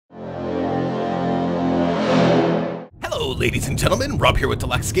ladies and gentlemen, Rob here with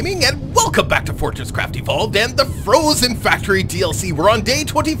Deluks Gaming, and welcome back to FortressCraft Evolved and the Frozen Factory DLC. We're on day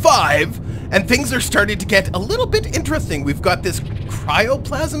 25, and things are starting to get a little bit interesting. We've got this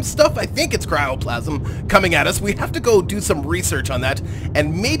Cryoplasm stuff, I think it's Cryoplasm, coming at us. We have to go do some research on that,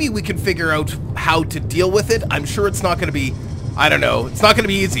 and maybe we can figure out how to deal with it. I'm sure it's not going to be, I don't know, it's not going to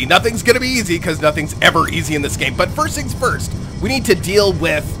be easy. Nothing's going to be easy, because nothing's ever easy in this game. But first things first, we need to deal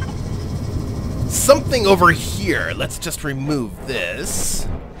with something over here. Let's just remove this.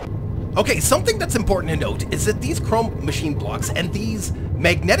 Okay, something that's important to note is that these chrome machine blocks and these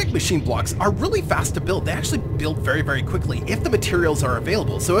magnetic machine blocks are really fast to build. They actually build very, very quickly if the materials are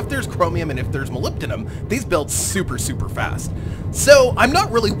available. So if there's chromium and if there's molybdenum, these build super, super fast. So I'm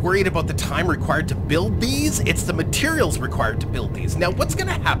not really worried about the time required to build these. It's the materials required to build these. Now, what's going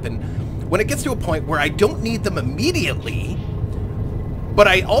to happen when it gets to a point where I don't need them immediately, but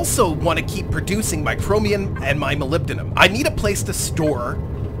I also want to keep producing my chromium and my molybdenum? I need a place to store,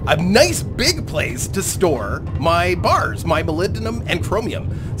 a nice big place to store my bars, my molybdenum and chromium.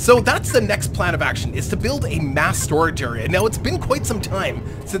 So that's the next plan of action, is to build a mass storage area. Now, it's been quite some time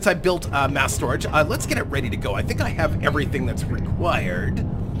since I built mass storage. Let's get it ready to go. I think I have everything that's required.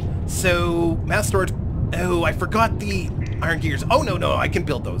 So, mass storage. Oh, I forgot the iron gears. Oh, no, I can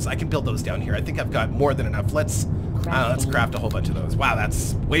build those. I can build those down here. I think I've got more than enough. Let's craft a whole bunch of those. Wow,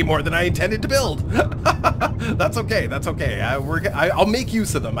 that's way more than I intended to build. That's okay. That's okay. I'll make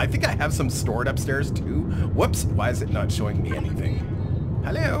use of them. I think I have some stored upstairs too. Whoops. Why is it not showing me anything?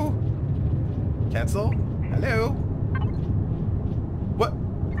 Hello? Cancel? Hello? What?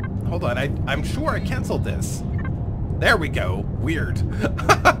 Hold on. I'm sure I canceled this. There we go. Weird.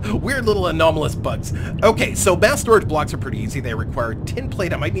 Weird little anomalous bugs. Okay, so mass storage blocks are pretty easy. They require tin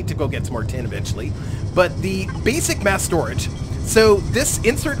plate. I might need to go get some more tin eventually. But the basic mass storage, so this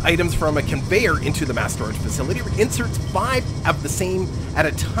insert items from a conveyor into the mass storage facility. Inserts 5 of the same at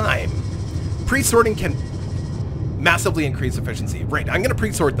a time. Pre-sorting can massively increase efficiency. Right, I'm going to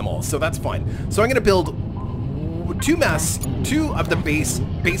pre-sort them all, so that's fine. So I'm going to build two of the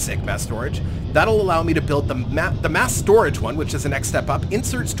basic mass storage. That'll allow me to build the mass storage one, which is the next step up.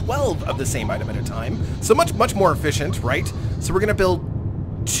 Inserts 12 of the same item at a time. So much more efficient, right? So we're going to build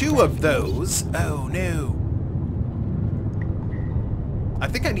 2 of those. Oh, no. I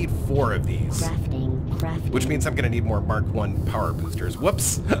think I need 4 of these. Crafting. Which means I'm going to need more Mark 1 power boosters.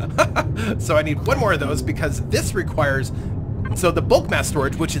 Whoops. So I need 1 more of those because this requires... So the bulk mass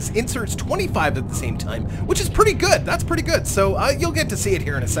storage, which is inserts 25 at the same time, which is pretty good. That's pretty good. So you'll get to see it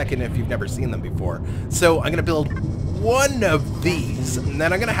here in a second if you've never seen them before. So I'm going to build 1 of these, and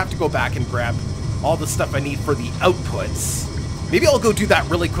then I'm going to have to go back and grab all the stuff I need for the outputs. Maybe I'll go do that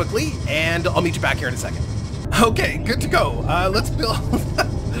really quickly, and I'll meet you back here in a second. Okay, good to go. Let's build...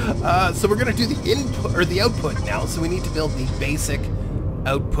 so we're going to do the input, or the output now. So we need to build the basic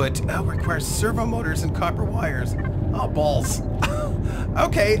output. Oh, requires servo motors and copper wires. Oh, balls.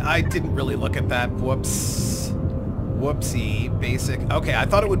 Okay, I didn't really look at that. Whoops. Whoopsie. Basic. Okay, I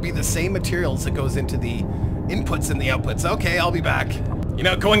thought it would be the same materials that goes into the inputs and the outputs. Okay, I'll be back. You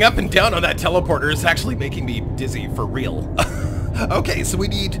know, going up and down on that teleporter is actually making me dizzy for real. Okay, so we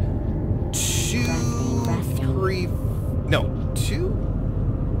need 2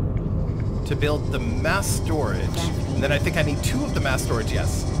 to build the mass storage. And then I think I need 2 of the mass storage,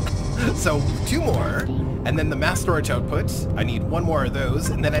 yes. So 2 more, and then the mass storage outputs. I need 1 more of those,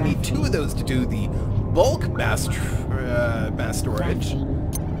 and then I need 2 of those to do the bulk mass storage.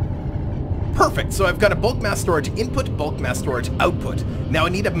 Perfect. So I've got a bulk mass storage input, bulk mass storage output. Now I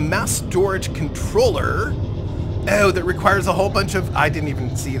need a mass storage controller. Oh, that requires a whole bunch of... I didn't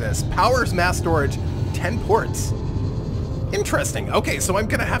even see this. Powers mass storage 10 ports. Interesting. Okay, so I'm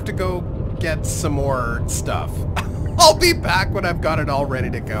gonna have to go get some more stuff. I'll be back when I've got it all ready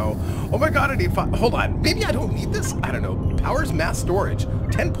to go. Oh my god, I need 5. Hold on. Maybe I don't need this? I don't know. Powers mass storage.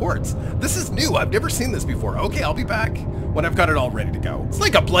 10 ports. This is new. I've never seen this before. Okay, I'll be back when I've got it all ready to go. It's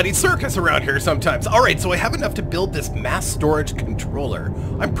like a bloody circus around here sometimes. Alright, so I have enough to build this mass storage controller.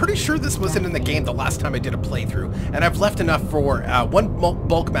 I'm pretty sure this wasn't in the game the last time I did a playthrough. And I've left enough for 1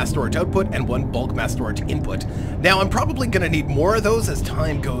 bulk mass storage output and 1 bulk mass storage input. Now, I'm probably going to need more of those as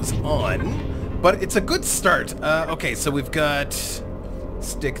time goes on. But it's a good start. Okay, so we've got...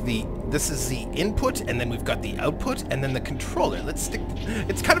 this is the input, and then we've got the output, and then the controller. Let's stick...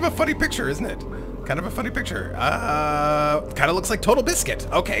 It's kind of a funny picture, isn't it? Kind of a funny picture. Kind of looks like Total Biscuit.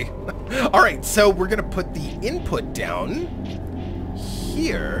 Okay. Alright, so we're gonna put the input down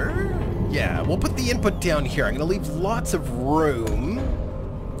here. Yeah, we'll put the input down here. I'm gonna leave lots of room.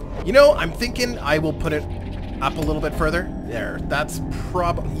 You know, I'm thinking I will put it up a little bit further. There, that's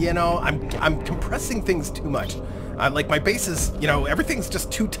you know, I'm compressing things too much. Like my base is, you know, everything's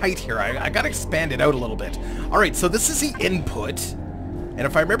just too tight here. I gotta expand it out a little bit. All right, so this is the input. And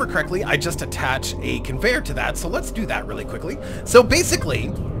if I remember correctly, I just attach a conveyor to that. So let's do that really quickly. So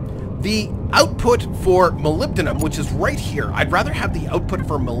basically, the output for molybdenum, which is right here, I'd rather have the output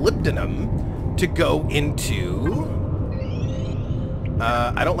for molybdenum to go into...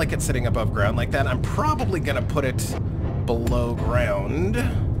 I don't like it sitting above ground like that. I'm probably going to put it below ground.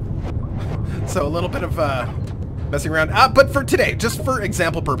 So a little bit of messing around. But for today, just for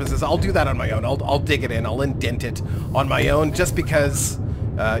example purposes, I'll do that on my own. I'll dig it in. I'll indent it on my own just because...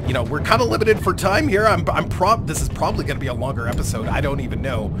 you know, we're kind of limited for time here. This is probably going to be a longer episode. I don't even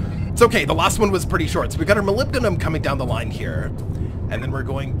know. It's okay. The last one was pretty short. So we got our molybdenum coming down the line here. And then we're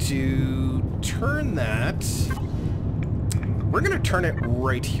going to turn that. We're going to turn it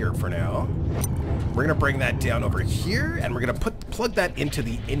right here for now. We're going to bring that down over here. And we're going to plug that into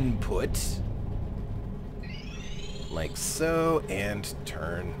the input. Like so. And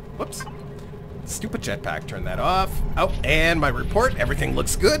turn. Whoops. Stupid jetpack, turn that off. Oh, and my report, everything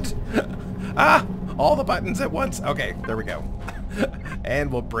looks good. All the buttons at once. Okay, there we go.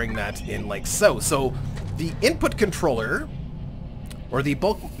 And we'll bring that in like so. So the input controller, or the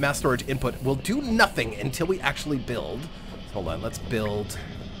bulk mass storage input, will do nothing until we actually build. Hold on, let's build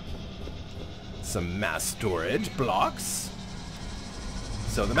some mass storage blocks.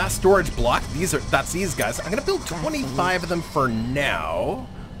 So the mass storage block, that's these guys. I'm gonna build 25 of them for now.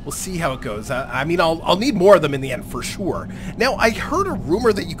 We'll see how it goes. I mean, I'll need more of them in the end for sure. Now, I heard a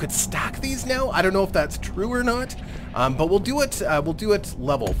rumor that you could stack these now. I don't know if that's true or not, but we'll do it. We'll do it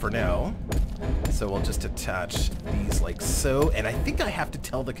level for now. So we'll just attach these like so, and I think I have to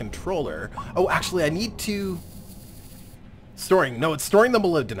tell the controller. Oh, actually, I need to storing. No, it's storing the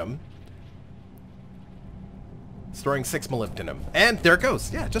molybdenum. Storing 6 molybdenum. And there it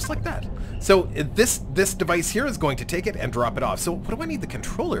goes. Yeah, just like that. So this device here is going to take it and drop it off. So what do I need the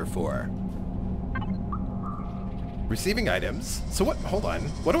controller for? Receiving items. So what? Hold on.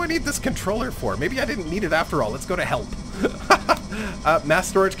 What do I need this controller for? Maybe I didn't need it after all. Let's go to help. Mass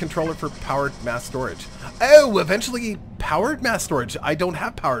storage controller for powered mass storage. Oh, eventually powered mass storage. I don't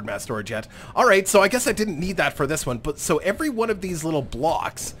have powered mass storage yet. All right, so I guess I didn't need that for this one. But so every one of these little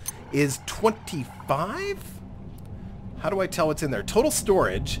blocks is 25? How do I tell what's in there? Total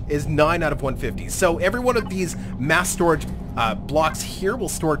storage is 9 out of 150. So every one of these mass storage blocks here will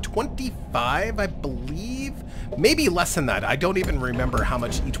store 25, I believe. Maybe less than that. I don't even remember how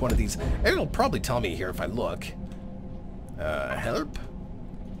much each one of these... It'll probably tell me here if I look. Help.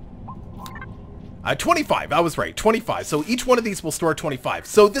 25. I was right. 25. So each one of these will store 25.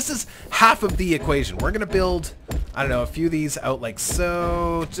 So this is half of the equation. We're going to build, I don't know, a few of these out like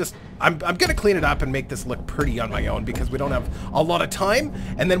so. Just, I'm going to clean it up and make this look pretty on my own because we don't have a lot of time.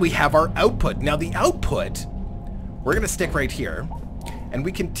 And then we have our output. Now the output, we're going to stick right here. And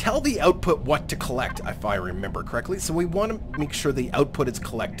we can tell the output what to collect, if I remember correctly. So we want to make sure the output is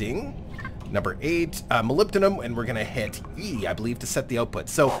collecting. Number 8, molybdenum, and we're going to hit E, I believe, to set the output.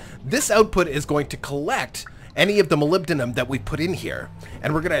 So this output is going to collect any of the molybdenum that we put in here.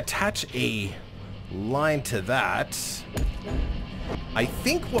 And we're going to attach a line to that. I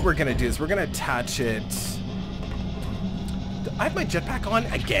think what we're going to do is we're going to attach it... I have my jetpack on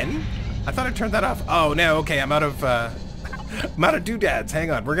again? I thought I turned that off. Oh, no, okay, I'm out of... I'm out of doodads.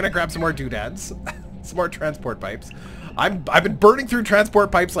 Hang on, we're going to grab some more doodads. Some more transport pipes. I've been burning through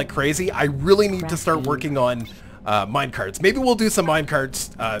transport pipes like crazy. I really need to start working on minecarts. Maybe we'll do some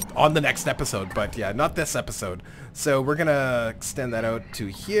minecarts on the next episode, but yeah, not this episode. So we're gonna extend that out to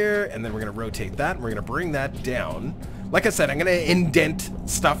here, and then we're gonna rotate that, and we're gonna bring that down. Like I said, I'm gonna indent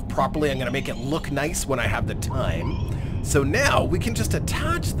stuff properly. I'm gonna make it look nice when I have the time. So now we can just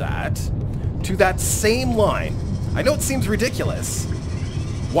attach that to that same line. I know it seems ridiculous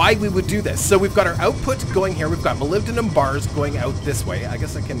why we would do this. So we've got our output going here. We've got molybdenum bars going out this way. I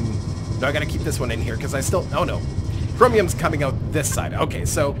guess I can... No, I gotta keep this one in here because I still... Oh, no. Chromium's coming out this side. Okay,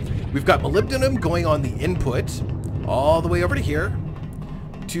 so we've got molybdenum going on the input all the way over to here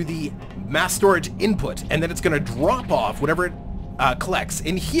to the mass storage input. And then it's going to drop off whatever it collects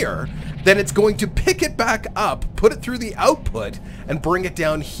in here. Then it's going to pick it back up, put it through the output, and bring it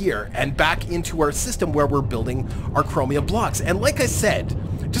down here and back into our system where we're building our chromium blocks. And like I said,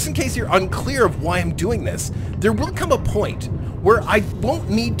 just in case you're unclear of why I'm doing this, there will come a point where I won't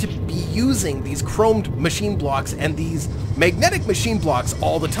need to be using these chromed machine blocks and these magnetic machine blocks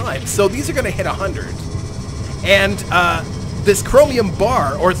all the time. So these are going to hit 100. And this chromium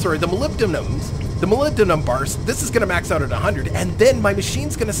bar, or sorry, the molybdenums the molybdenum bars, this is going to max out at 100, and then my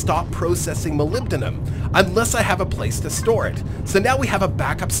machine's going to stop processing molybdenum unless I have a place to store it. So now we have a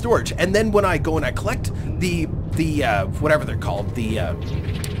backup storage, and then when I go and I collect the whatever they're called, the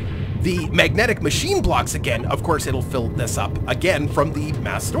magnetic machine blocks again, of course it'll fill this up again from the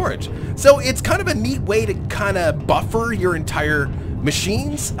mass storage. So it's kind of a neat way to kind of buffer your entire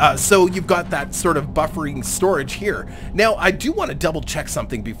machines. So you've got that sort of buffering storage here. Now I do want to double check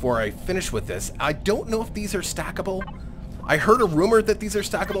something before I finish with this. I don't know if these are stackable. I heard a rumor that these are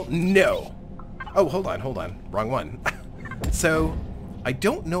stackable. No. Oh, hold on. Wrong one. So I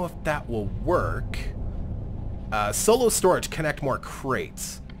don't know if that will work. Solo storage, connect more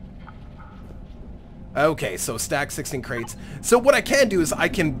crates. Okay, so stack 16 crates. So what I can do is I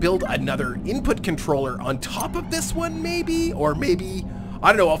can build another input controller on top of this one, maybe? Or maybe, I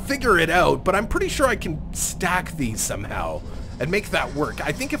don't know, I'll figure it out, but I'm pretty sure I can stack these somehow and make that work.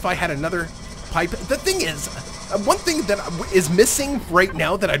 I think if I had another pipe... The thing is, one thing that is missing right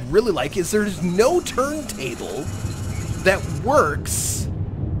now that I'd really like is there's no turntable that works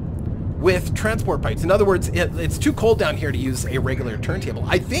with transport pipes. In other words, it's too cold down here to use a regular turntable.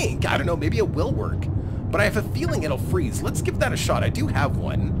 I think, I don't know, maybe it will work, but I have a feeling it'll freeze. Let's give that a shot. I do have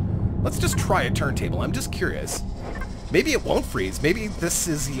one. Let's just try a turntable. I'm just curious. Maybe it won't freeze. Maybe this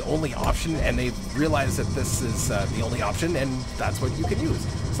is the only option and they realize that this is the only option and that's what you can use.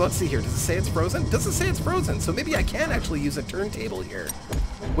 So let's see here. Does it say it's frozen? Does it say it's frozen? So maybe I can actually use a turntable here.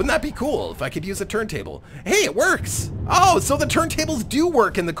 Wouldn't that be cool if I could use a turntable? Hey, it works! Oh, so the turntables do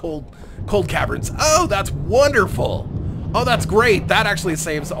work in the cold caverns. Oh, that's wonderful. Oh, that's great. That actually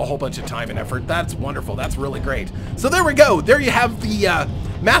saves a whole bunch of time and effort. That's wonderful. That's really great. So there we go. There you have the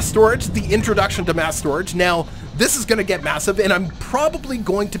mass storage, the introduction to mass storage. Now, this is going to get massive, and I'm probably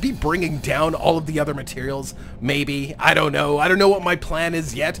going to be bringing down all of the other materials, maybe. I don't know. I don't know what my plan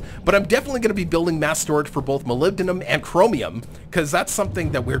is yet, but I'm definitely going to be building mass storage for both molybdenum and chromium, because that's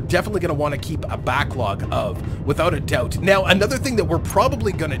something that we're definitely going to want to keep a backlog of, without a doubt. Now, another thing that we're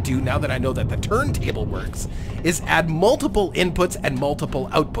probably going to do, now that I know that the turntable works, is add multiple inputs and multiple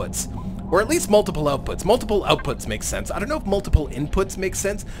outputs. Or at least multiple outputs. Multiple outputs makes sense. I don't know if multiple inputs make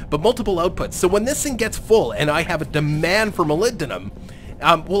sense, but multiple outputs. So when this thing gets full and I have a demand for molybdenum,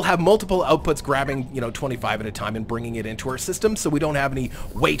 we'll have multiple outputs grabbing, 25 at a time and bringing it into our system so we don't have any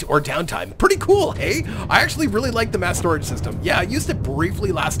wait or downtime. Pretty cool, hey? I actually really like the mass storage system. Yeah, I used it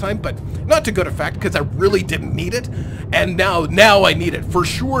briefly last time, but not to good effect because I really didn't need it. And now I need it. For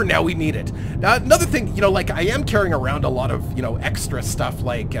sure, now we need it. Another thing, like I am carrying around a lot of, extra stuff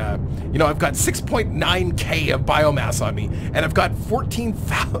like, I've got 6.9K of biomass on me and I've got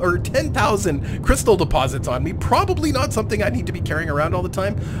 10,000 crystal deposits on me. Probably not something I need to be carrying around all the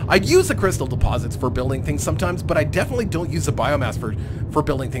time. I use the crystal deposits for building things sometimes, but I definitely don't use the biomass for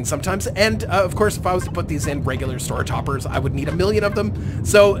building things sometimes. And of course, if I was to put these in regular storage hoppers, I would need 1 million of them.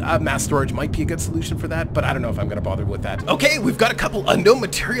 So mass storage might be a good solution for that, but I don't know if I'm going to bother with that. Okay, we've got a couple unknown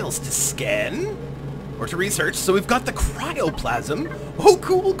materials to scan or to research. So we've got the cryoplasm. Oh,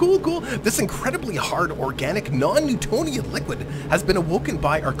 cool. This incredibly hard organic non-Newtonian liquid has been awoken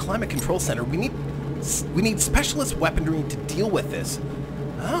by our climate control center. We need specialist weaponry to deal with this.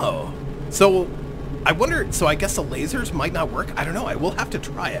 Oh, so I wonder, so I guess the lasers might not work. I don't know. I will have to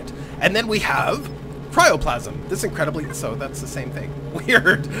try it. And then we have cryoplasm. This incredibly, so that's the same thing.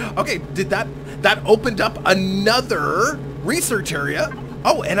 Weird. Okay, that opened up another research area.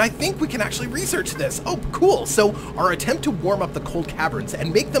 Oh, and I think we can actually research this. Oh, cool. So our attempt to warm up the cold caverns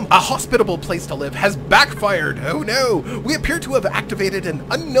and make them a hospitable place to live has backfired. Oh no. We appear to have activated an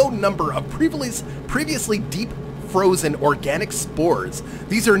unknown number of previously deep frozen organic spores.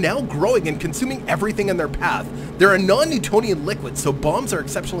 These are now growing and consuming everything in their path. They're a non-Newtonian liquid, so bombs are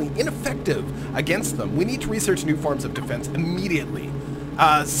exceptionally ineffective against them. We need to research new forms of defense immediately.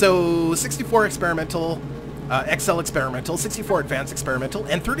 So 64 experimental, XL experimental, 64 advanced experimental,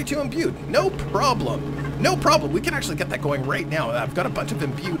 and 32 imbued. No problem. No problem. We can actually get that going right now. I've got a bunch of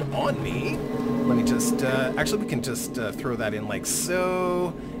imbued on me. Let me just, actually we can just throw that in like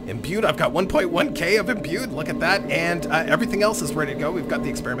so. Imbued, I've got 1.1K of imbued, look at that, and everything else is ready to go. We've got the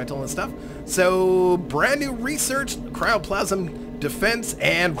experimental and stuff. So, brand new research, cryoplasm, defense,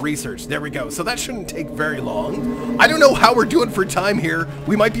 and research. There we go. So that shouldn't take very long. I don't know how we're doing for time here.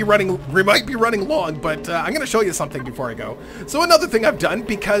 We might be running long, but I'm gonna show you something before I go. So another thing I've done,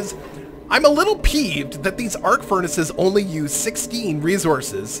 because I'm a little peeved that these arc furnaces only use 16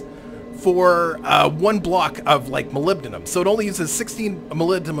 resources for one block of like molybdenum. So it only uses 16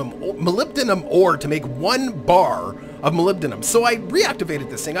 molybdenum ore to make 1 bar of molybdenum. So I reactivated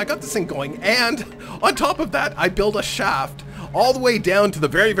this thing, I got this thing going, and on top of that, I built a shaft all the way down to the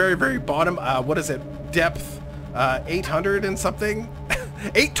very, very, very bottom. What is it? Depth 800 and something?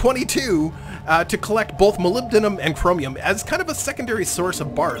 822 to collect both molybdenum and chromium as kind of a secondary source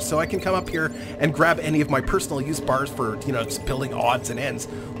of bars. So I can come up here and grab any of my personal use bars for, you know, just building odds and ends.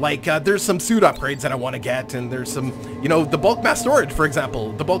 Like there's some suit upgrades that I want to get, and there's some, you know, the bulk mass storage, for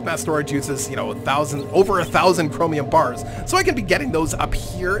example. The bulk mass storage uses, you know, over 1,000 chromium bars. So I can be getting those up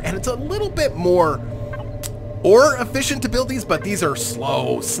here, and it's a little bit more or efficient to build these, but these are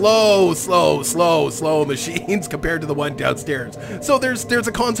slow machines compared to the one downstairs. So there's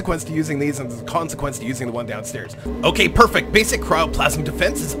a consequence to using these, and there's a consequence to using the one downstairs. Okay, perfect. Basic cryoplasm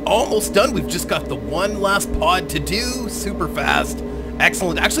defense is almost done. We've just got the one last pod to do. Super fast.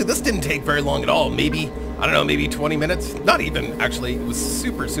 Excellent. Actually, this didn't take very long at all. Maybe, I don't know, maybe 20 minutes? Not even, actually. It was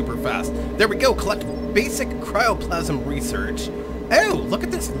super fast. There we go. Collect basic cryoplasm research. Oh, look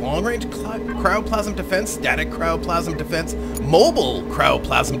at this long-range cryoplasm defense, static cryoplasm defense, mobile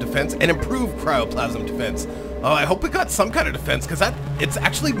cryoplasm defense, and improved cryoplasm defense. Oh, I hope we got some kind of defense, because it's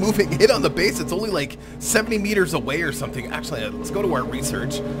actually moving in on the base. It's only like 70 meters away or something. Actually, let's go to our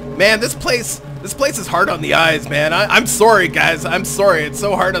research. Man, this place is hard on the eyes, man. I'm sorry, guys. I'm sorry. It's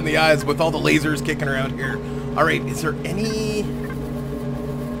so hard on the eyes with all the lasers kicking around here. All right, is there any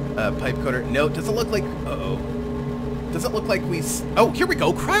pipe coater? No, it doesn't look like... Uh-oh. Doesn't look like we... Oh, here we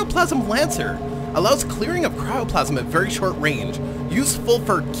go. Cryoplasm Lancer. Allows clearing of cryoplasm at very short range. Useful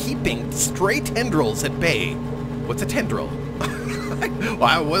for keeping stray tendrils at bay. What's a tendril?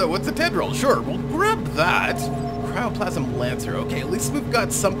 Wow, what's a tendril? Sure, we'll grab that. Cryoplasm Lancer. Okay, at least we've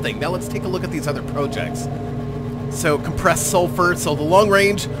got something. Now let's take a look at these other projects. So, compressed sulfur. So the long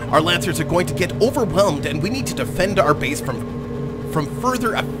range, our Lancers are going to get overwhelmed, and we need to defend our base from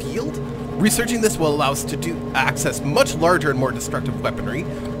further afield. Researching this will allow us to access much larger and more destructive weaponry.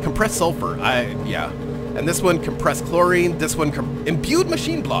 Compressed sulfur, yeah. And this one, compressed chlorine. This one, imbued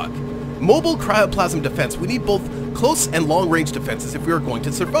machine block. Mobile cryoplasm defense. We need both close and long-range defenses if we are going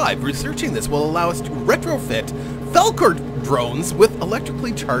to survive. Researching this will allow us to retrofit Falcor drones with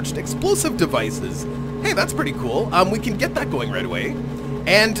electrically charged explosive devices. Hey, that's pretty cool. We can get that going right away.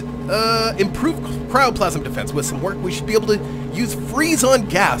 And improve cryoplasm defense. With some work, we should be able to use freeze-on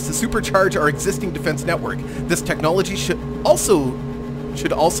gas to supercharge our existing defense network. This technology should also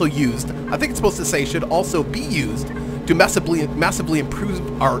used, I think it's supposed to say should also be used to massively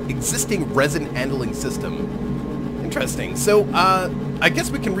improve our existing resin handling system. Interesting. So, I guess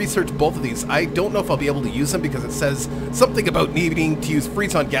we can research both of these. I don't know if I'll be able to use them because it says something about needing to use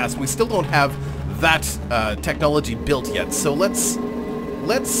freeze-on gas. We still don't have that technology built yet. So let's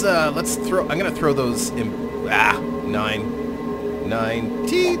throw. I'm gonna throw those in.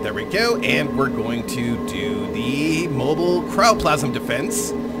 90. There we go. And we're going to do the mobile cryoplasm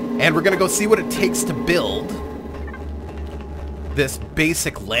defense, and we're gonna go see what it takes to build this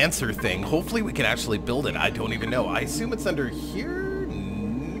basic Lancer thing. Hopefully we can actually build it. I don't even know. I assume it's under here.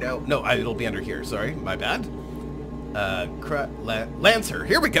 No, it'll be under here. Sorry, my bad. Lancer.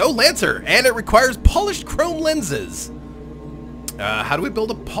 Here we go, Lancer, and it requires polished chrome lenses. How do we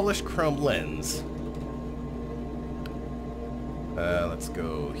build a polished chrome lens? Let's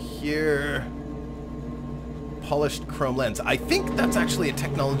go here. Polished chrome lens. I think that's actually a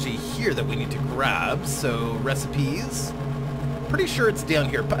technology here that we need to grab. So recipes. Pretty sure it's down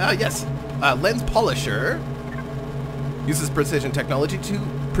here. Yes. Lens polisher uses precision technology to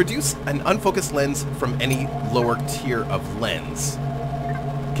produce an unfocused lens from any lower tier of lens.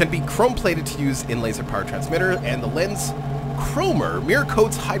 Can be chrome plated to use in laser power transmitter, and the lens chromer mirror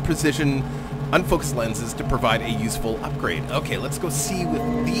coats high precision unfocused lenses to provide a useful upgrade. Okay, let's go see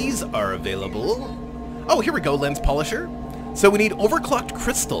what these are available. Oh, here we go, lens polisher. So we need overclocked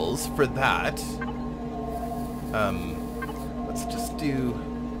crystals for that. Let's just do,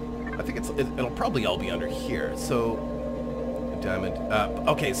 I think it'll probably all be under here. So, diamond,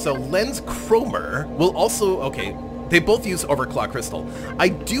 okay, so lens chromer will also, okay, they both use overclocked crystal. I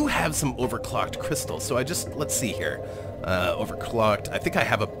do have some overclocked crystals, so let's see here. Overclocked, I think I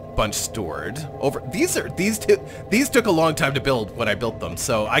have a bunch stored. These took a long time to build when I built them,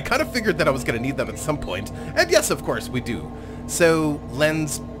 so I kind of figured that I was going to need them at some point. And yes, of course, we do. So,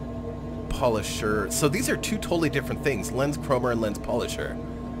 lens polisher. So these are two totally different things. Lens chromer and lens polisher.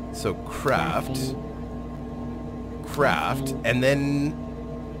 So craft, and then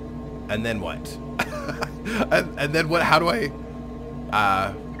what? and then what? How do I?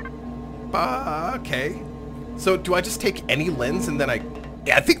 Okay. So do I just take any lens and then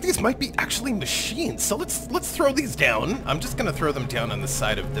yeah, I think these might be actually machines. So let's throw these down. I'm just gonna throw them down on the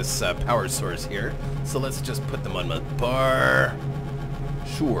side of this power source here. So let's just put them on my bar.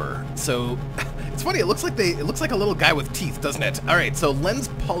 Sure. So It's funny, it looks like a little guy with teeth, doesn't it? Alright, so lens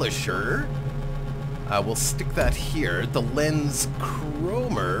polisher. We'll stick that here. The lens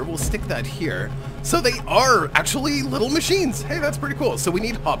chromer, we'll stick that here. So they are actually little machines. Hey, that's pretty cool. So we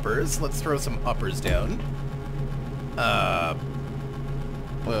need hoppers. Let's throw some hoppers down.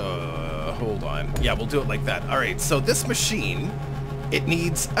 Hold on. Yeah, we'll do it like that. All right, so this machine, it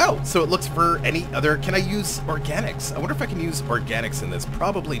needs... Oh, so it looks for any other... Can I use organics? I wonder if I can use organics in this.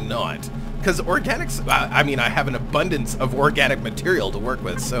 Probably not. Because organics... I mean, I have an abundance of organic material to work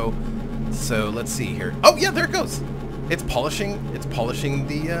with, so let's see here. Oh, yeah, there it goes. It's polishing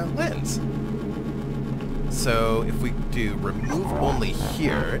the lens. So if we do remove only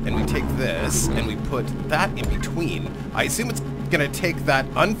here, and we take this, and we put that in between, I assume it's going to take that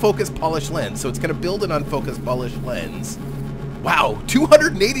unfocused polished lens, so it's going to build an unfocused polished lens. Wow,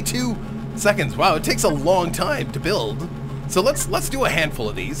 282 seconds. Wow, it takes a long time to build. So let's do a handful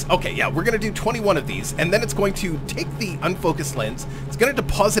of these. Okay, yeah, we're going to do 21 of these, and then it's going to take the unfocused lens, it's going to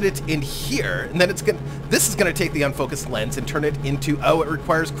deposit it in here, and then this is going to take the unfocused lens and turn it into, oh, it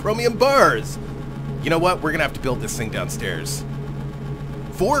requires chromium bars. You know what? We're going to have to build this thing downstairs.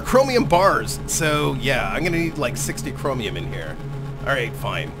 4 chromium bars. So, yeah, I'm going to need like 60 chromium in here. All right,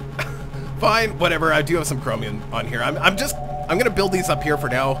 fine. Fine, whatever. I do have some chromium on here. I'm going to build these up here for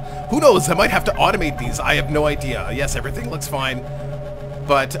now. Who knows? I might have to automate these. I have no idea. Yes, everything looks fine.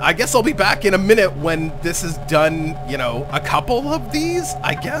 But I guess I'll be back in a minute when this is done, you know, a couple of these,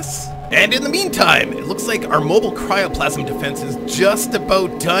 I guess. And in the meantime, it looks like our mobile cryoplasm defense is just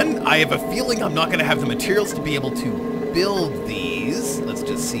about done. I have a feeling I'm not going to have the materials to be able to build these. Let's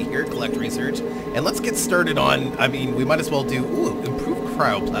just see here, collect research. And let's get started on, I mean, we might as well do, ooh, improve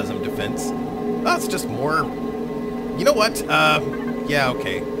cryoplasm defense. Oh, it's just more, you know what? Yeah,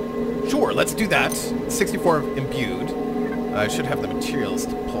 okay. Sure, let's do that. 64 imbued. I should have the materials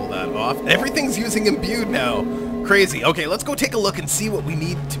to pull that off. Everything's using imbued now. Crazy. Okay, let's go take a look and see what we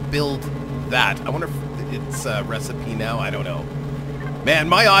need to build that. I wonder if it's a recipe now. I don't know. Man,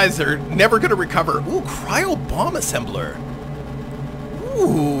 my eyes are never going to recover. Ooh, cryo bomb assembler.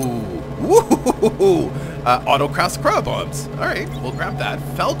 Ooh. Ooh. Autocraft cryo bombs. All right, we'll grab that.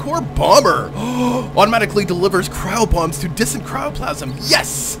 Falcor bomber. Automatically delivers cryo bombs to distant cryoplasm.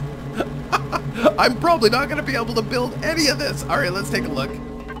 Yes! I'm probably not going to be able to build any of this. All right, let's take a look.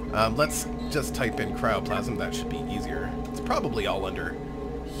 Let's just type in cryoplasm. That should be easier. It's probably all under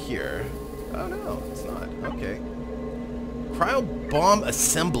here. Oh, no, it's not. Okay. Cryo bomb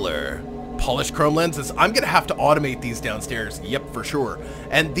assembler. Polished chrome lenses. I'm going to have to automate these downstairs. Yep, for sure.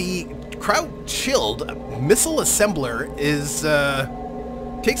 And the cryo chilled missile assembler is...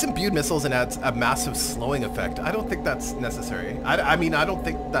 takes imbued missiles and adds a massive slowing effect. I don't think that's necessary. I mean, I don't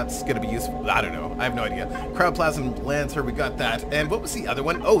think that's going to be useful. I don't know. I have no idea. Cryoplasm Lancer, we got that. And what was the other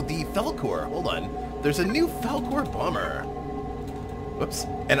one? Oh, the Falcor. Hold on. There's a new Falcor bomber. Whoops.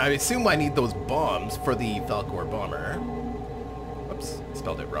 And I assume I need those bombs for the Falcor bomber. Whoops.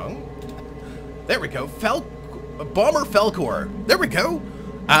 Spelled it wrong. There we go. Bomber Falcor. There we go.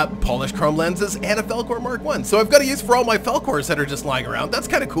 Polished chrome lenses and a Falcor Mark 1. So I've got to use for all my Falcors that are just lying around. That's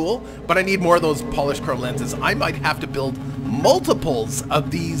kind of cool, but I need more of those polished chrome lenses. I might have to build multiples of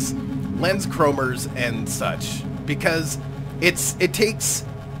these lens chromers and such, because it takes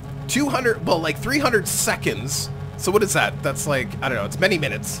 200, well, like 300 seconds. So what is that? That's like, I don't know, it's many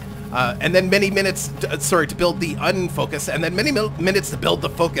minutes. And then many minutes, to build the unfocused, and then many minutes to build the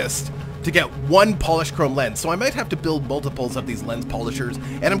focused, to get one polished chrome lens. So I might have to build multiples of these lens polishers,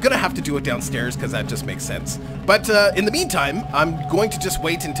 and I'm gonna have to do it downstairs because that just makes sense. But in the meantime, I'm going to just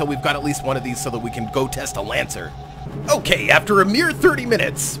wait until we've got at least one of these so that we can go test a Lancer. Okay, after a mere 30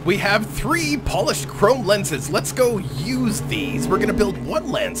 minutes, we have 3 polished chrome lenses. Let's go use these. We're gonna build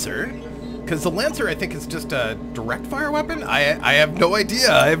one Lancer, because the Lancer, I think, is just a direct fire weapon. I have no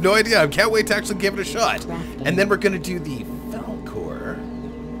idea. I have no idea. I can't wait to actually give it a shot. And then we're gonna do the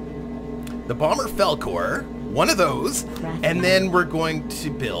Bomber Falcor, one of those, and then we're going to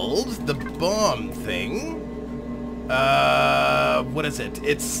build the bomb thing. What is it?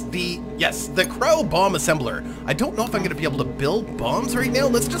 It's the cryo bomb assembler. I don't know if I'm going to be able to build bombs right now.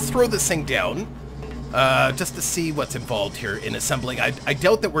 Let's just throw this thing down, just to see what's involved here in assembling. I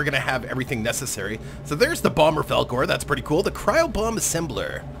doubt that we're going to have everything necessary. So there's the Bomber Falcor. That's pretty cool. The cryo bomb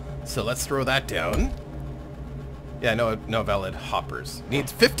assembler. So let's throw that down. Yeah, no valid hoppers.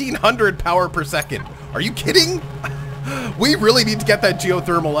 Needs 1500 power per second. Are you kidding? We really need to get that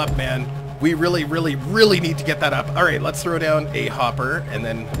geothermal up, man. We really, really, really need to get that up. All right, let's throw down a hopper, and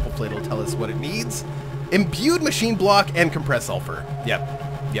then hopefully it'll tell us what it needs. Imbued machine block and compressed sulfur.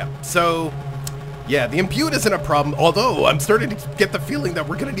 Yep. So Yeah, the imbued isn't a problem, although I'm starting to get the feeling that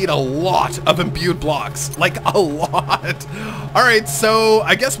we're going to need a lot of imbued blocks. Like, a lot. All right, so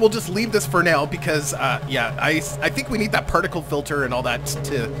I guess we'll just leave this for now because, yeah, I think we need that particle filter and all that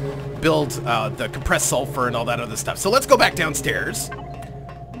to build the compressed sulfur and all that other stuff. So let's go back downstairs.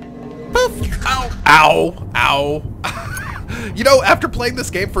 Poof. Ow. Ow. Ow. You know, after playing this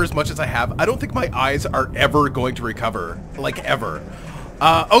game for as much as I have, I don't think my eyes are ever going to recover. Like, ever.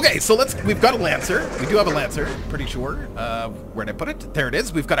 Okay, so we've got a Lancer. We do have a Lancer, pretty sure. Where'd I put it? There it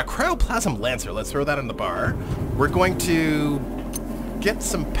is. We've got a Cryoplasm Lancer. Let's throw that in the bar. We're going to get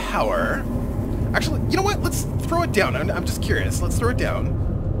some power. Actually, you know what? Let's throw it down. I'm just curious. Let's throw it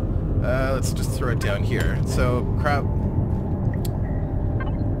down. Let's just throw it down here. So,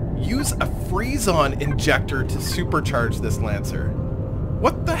 use a freeze-on injector to supercharge this Lancer.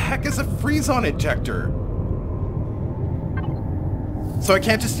 What the heck is a freeze-on injector? So I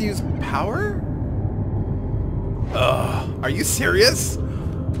can't just use power? Are you serious?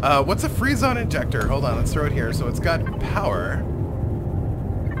 What's a freeze-on injector? Hold on, let's throw it here. So it's got power.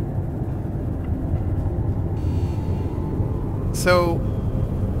 So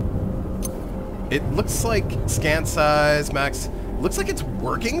it looks like scan size, max. Looks like it's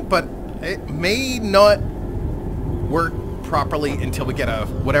working, but it may not work properly until we get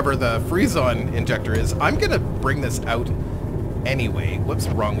whatever the freeze-on injector is. I'm gonna bring this out anyway. Whoops,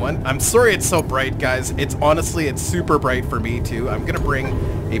 wrong one. I'm sorry it's so bright, guys. It's super bright for me too. I'm gonna bring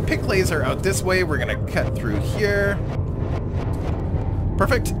a pick laser out this way. We're gonna cut through here.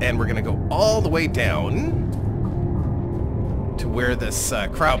 Perfect. And we're gonna go all the way down to where this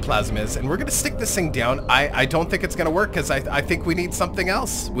cryoplasm is, and we're gonna stick this thing down. I don't think it's gonna work because I think we need something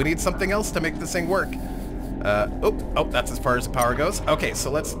else. We need something else to make this thing work. Oh, that's as far as the power goes. Okay, so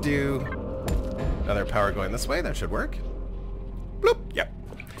let's do another power going this way. That should work. Bloop. Yep.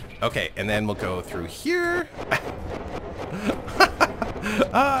 Okay, and then we'll go through here.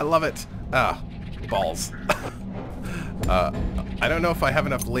 I love it. Balls. I don't know if I have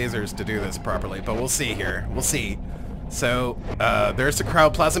enough lasers to do this properly, but we'll see here. We'll see. So, there's the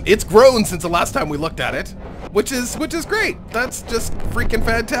cryoplasm. It's grown since the last time we looked at it, which is great. That's just freaking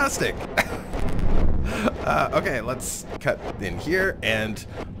fantastic. Okay, let's cut in here, and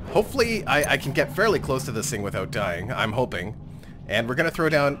hopefully I can get fairly close to this thing without dying. I'm hoping. And we're gonna throw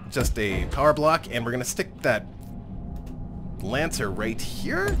down just a power block, and we're gonna stick that Lancer right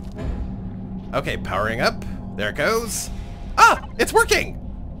here. Okay, powering up. There it goes. Ah, it's working!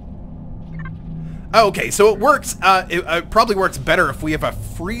 Okay, so it works. It probably works better if we have a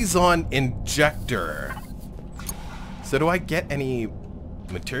freeze-on injector. So do I get any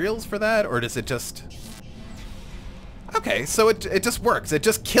materials for that, or does it just... Okay, so it just works. It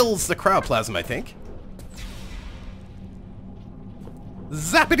just kills the cryoplasm, I think.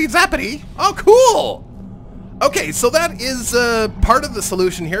 Zappity zappity! Oh, cool! Okay, so that is part of the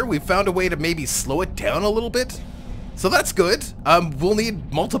solution here. We've found a way to maybe slow it down a little bit. So that's good. We'll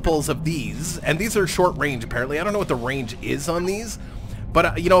need multiples of these, and these are short range apparently. I don't know what the range is on these,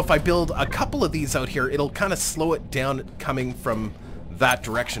 but you know, if I build a couple of these out here, it'll kind of slow it down coming from that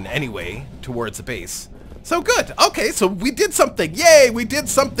direction anyway, towards the base. So good. Okay, so we did something. Yay, we did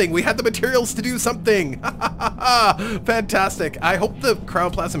something. We had the materials to do something. Fantastic. I hope the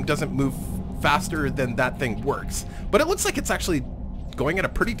cryoplasm doesn't move faster than that thing works, but it looks like it's actually going at a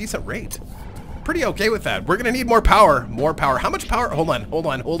pretty decent rate. Pretty okay with that. We're gonna need more power. More power. How much power? Hold on.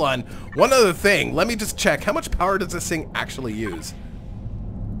 One other thing. Let me just check. How much power does this thing actually use?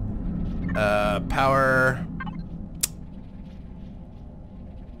 Power.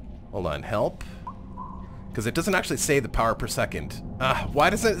 Hold on. Help. Because it doesn't actually say the power per second. Why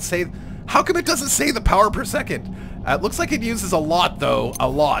doesn't it say... How come it doesn't say the power per second? It looks like it uses a lot, though. A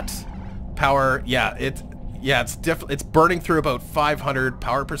lot. Power, yeah, it's burning through about 500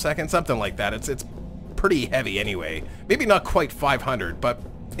 power per second, something like that. It's pretty heavy anyway. Maybe not quite 500, but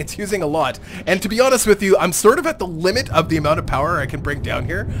it's using a lot. And to be honest with you, I'm sort of at the limit of the amount of power I can bring down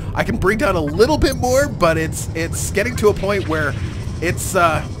here. I can bring down a little bit more, but it's getting to a point where it's...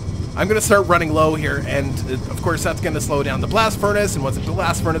 I'm going to start running low here, and of course that's going to slow down the blast furnace, and once the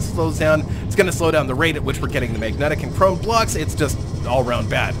blast furnace slows down, it's going to slow down the rate at which we're getting the magnetic and chrome blocks. It's just all around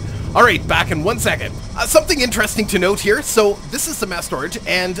bad. Alright, back in 1 second. Something interesting to note here. So this is the mass storage,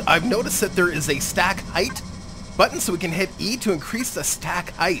 and I've noticed that there is a stack height button, so we can hit E to increase the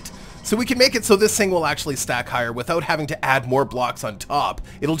stack height. So we can make it so this thing will actually stack higher without having to add more blocks on top.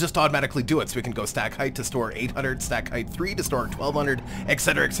 It'll just automatically do it. So we can go stack height to store 800, stack height 3 to store 1200,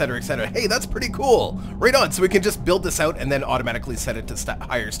 etc, etc, etc. Hey, that's pretty cool. Right on. So we can just build this out and then automatically set it to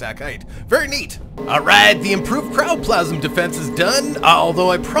higher stack height. Very neat. All right, the improved Cryoplasm defense is done.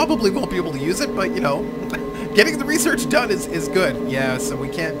 Although I probably won't be able to use it, but you know, getting the research done is good. Yeah, so we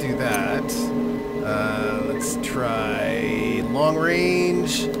can't do that. Let's try long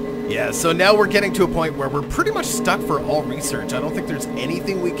range. Yeah, so now we're getting to a point where we're pretty much stuck for all research. I don't think there's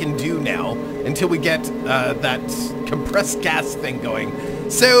anything we can do now until we get that compressed gas thing going.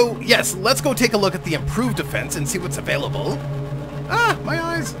 So, yes, let's go take a look at the improved defense and see what's available. Ah, my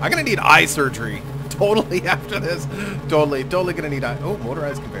eyes. I'm gonna need eye surgery. Totally after this. Totally gonna need eye. Oh,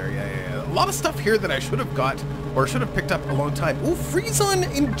 motorized conveyor. Yeah. A lot of stuff here that I should have got or should have picked up a long time. Oh, freeze-on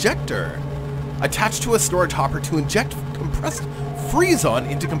injector. Attached to a storage hopper to inject compressed freeze-on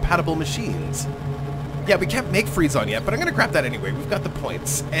into compatible machines. Yeah, we can't make freeze-on yet, but I'm gonna grab that anyway. We've got the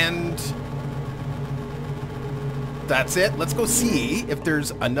points, and that's it. Let's go see if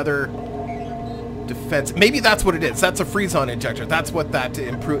there's another defense. Maybe that's what it is. That's a freeze-on injector. That's what that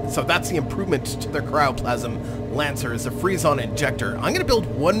improve. So that's the improvement to the Cryoplasm Lancer is a freeze-on injector. I'm gonna build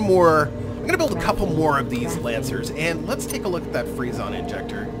one more. I'm gonna build a couple more of these Lancers, and let's take a look at that freeze-on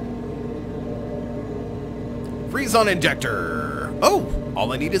injector. Freeze-on injector. Oh,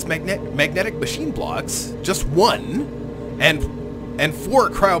 all I need is magnetic machine blocks, just one, and 4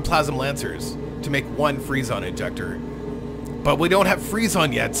 Cryoplasm Lancers to make one freeze-on injector. But we don't have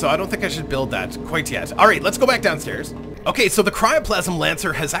freeze-on yet, so I don't think I should build that quite yet. All right, let's go back downstairs. Okay, so the Cryoplasm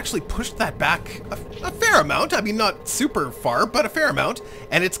Lancer has actually pushed that back a fair amount. I mean, not super far, but a fair amount.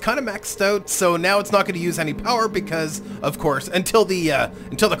 And it's kind of maxed out, so now it's not going to use any power because, of course, until the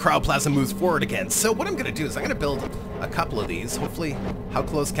Cryoplasm moves forward again. So what I'm going to do is I'm going to build a couple of these. Hopefully, how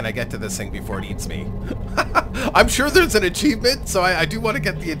close can I get to this thing before it eats me? I'm sure there's an achievement, so I do want to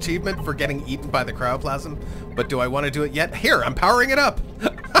get the achievement for getting eaten by the Cryoplasm. But do I want to do it yet? Here, I'm powering it up.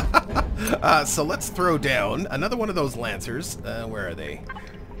 So let's throw down another one of those Lancers. Where are they?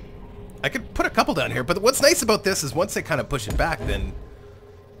 I could put a couple down here, but what's nice about this is once they kind of push it back,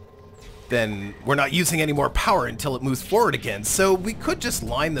 then we're not using any more power until it moves forward again. So we could just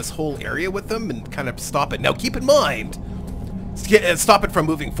line this whole area with them and kind of stop it. Now keep in mind, stop it from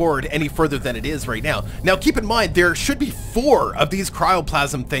moving forward any further than it is right now. Now keep in mind, there should be 4 of these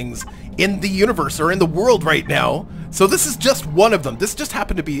Cryoplasm things in the universe or in the world right now. So this is just one of them. This just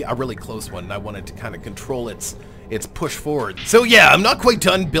happened to be a really close one, and I wanted to kind of control its push forward. So yeah, I'm not quite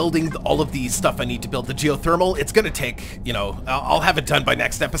done building all of the stuff I need to build the geothermal. It's gonna take, you know, I'll have it done by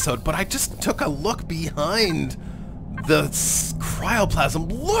next episode, but I just took a look behind the Cryoplasm.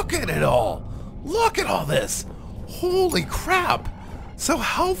 Look at it all. Look at all this. Holy crap. So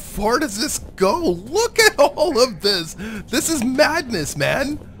how far does this go? Look at all of this. This is madness,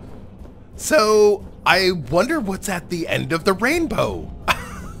 man. So I wonder what's at the end of the rainbow.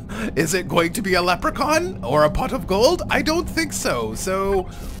 Is it going to be a leprechaun or a pot of gold? I don't think so. So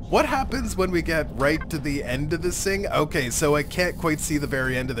what happens when we get right to the end of this thing? Okay, so I can't quite see the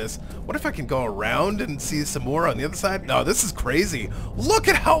very end of this. What if I can go around and see some more on the other side? No, this is crazy. Look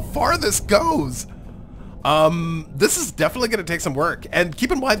at how far this goes. This is definitely going to take some work. And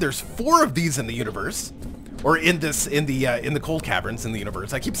keep in mind, there's 4 of these in the universe. Or in the cold caverns in the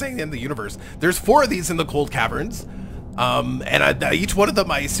universe. I keep saying in the universe. There's 4 of these in the cold caverns. And each one of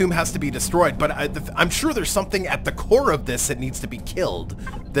them I assume has to be destroyed, but I'm sure there's something at the core of this that needs to be killed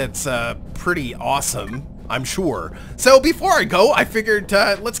that's pretty awesome, I'm sure. So before I go, I figured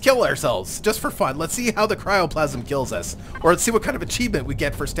let's kill ourselves, just for fun. Let's see how the Cryoplasm kills us, or let's see what kind of achievement we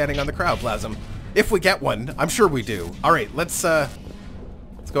get for standing on the Cryoplasm. If we get one, I'm sure we do. All right, let's go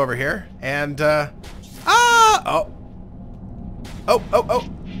over here, and oh,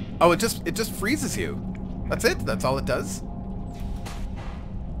 it just freezes you. That's it. That's all it does.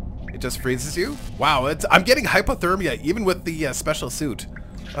 It just freezes you. Wow, I'm getting hypothermia even with the special suit.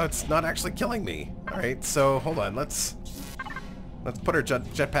 Oh, it's not actually killing me. All right, so hold on. Let's put our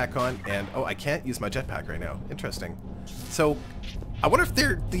jetpack on, and oh, I can't use my jetpack right now. Interesting. So I wonder if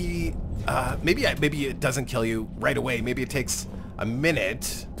maybe it doesn't kill you right away. Maybe it takes a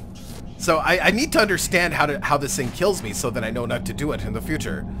minute. So I need to understand how this thing kills me so that I know not to do it in the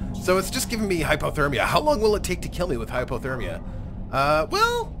future. So it's just giving me hypothermia. How long will it take to kill me with hypothermia?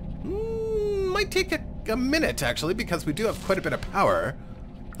 Well, might take a minute actually, because we do have quite a bit of power.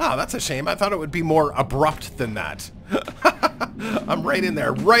 Oh, that's a shame. I thought it would be more abrupt than that. I'm right in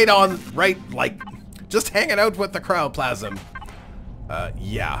there, right like just hanging out with the Cryoplasm.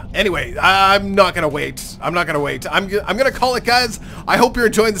 Yeah. Anyway, I'm not gonna wait. I'm gonna call it, guys. I hope you're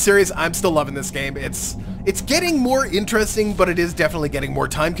enjoying the series. I'm still loving this game. It's getting more interesting, but it is definitely getting more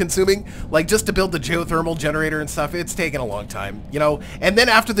time consuming. Like, just to build the geothermal generator and stuff, it's taken a long time, you know? And then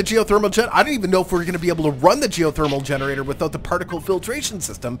after the geothermal I don't even know if we're gonna be able to run the geothermal generator without the particle filtration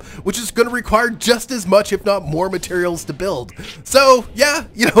system, which is gonna require just as much, if not more, materials to build. So, yeah,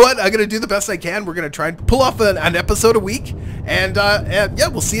 you know what? I'm gonna do the best I can. We're gonna try and pull off an episode a week. And yeah,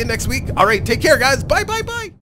 we'll see you next week. All right, take care, guys. Bye, bye, bye.